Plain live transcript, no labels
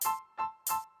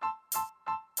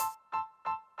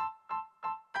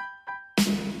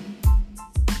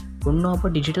Don't know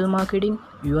about digital marketing?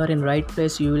 You are in right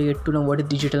place. You will get to know what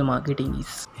digital marketing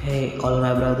is. Hey, all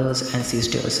my brothers and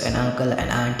sisters and uncle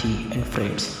and auntie and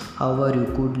friends. How are you?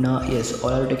 Good now? Yes, all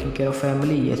are taking care of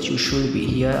family? Yes, you should be.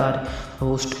 Here are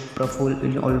host Praful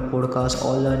in all podcasts,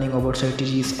 all learning about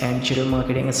strategies and digital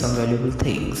marketing and some valuable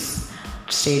things.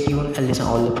 Stay tuned and listen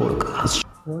all the podcasts.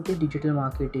 What is digital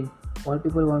marketing? All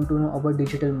people want to know about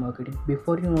digital marketing.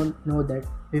 Before you know that,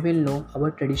 we will know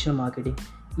about traditional marketing.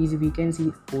 Is we can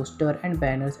see poster and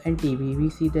banners and TV. We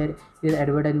see there is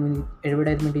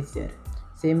advertisement is there.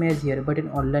 Same as here, but in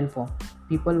online form.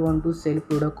 People want to sell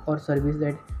product or service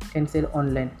that can sell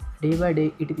online. Day by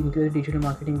day, it increases digital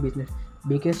marketing business.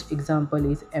 Biggest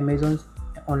example is Amazon's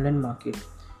online market.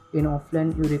 In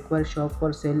offline, you require shop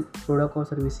for sell product or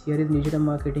service. Here is digital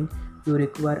marketing. You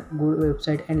require good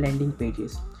website and landing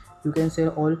pages. You can sell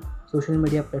all social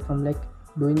media platform like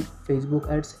doing Facebook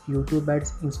ads, YouTube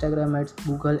ads, Instagram ads,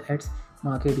 Google ads,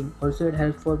 marketing. Also, it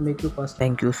helps for make you personal.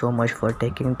 Thank you so much for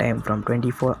taking time from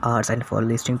 24 hours and for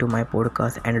listening to my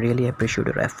podcast and really appreciate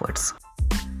your efforts.